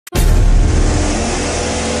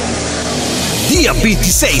Dia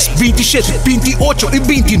 26, 27, 28 e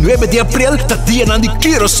 29 de abril, dia na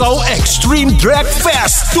Curacao Extreme Drag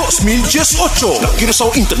Fest 2018 na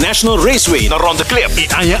Curacao International Raceway na Ronda Clip. E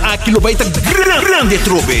aya aquilo vai ta grande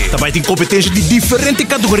trobe. Também tem competência de diferentes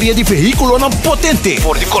categorias de veículo não potente.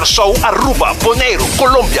 Por de Curacao, Aruba, Bonaire,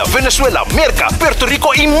 Colômbia, Venezuela, Merca, Puerto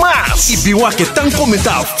Rico e mais. E biwa que tan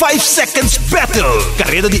comentar 5 Seconds Battle.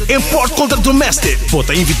 Carreira de import contra domestic.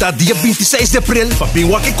 Bota invitar dia 26 de abril para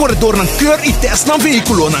biwa que corredor ng cur e test ng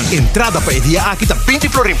veículo ng entrada para dia aqui tá 20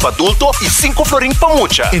 florin para adulto e 5 florin para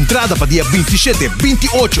mucha. Entrada para dia 27,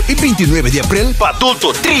 28 e 29 de abril para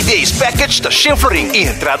adulto 3 days package da 100 florin e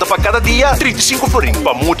entrada para cada dia 35 florin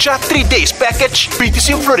para mucha 3 days package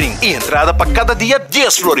 25 florin e entrada para cada dia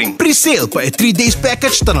 10 florin. Pre-sale para 3 days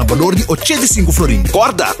package tá na valor de 85 florin.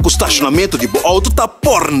 Guarda, o estacionamento de bo auto tá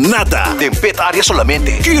por nada. Tempet área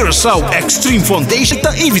solamente. Curacao Extreme Foundation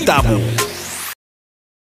tá invitável.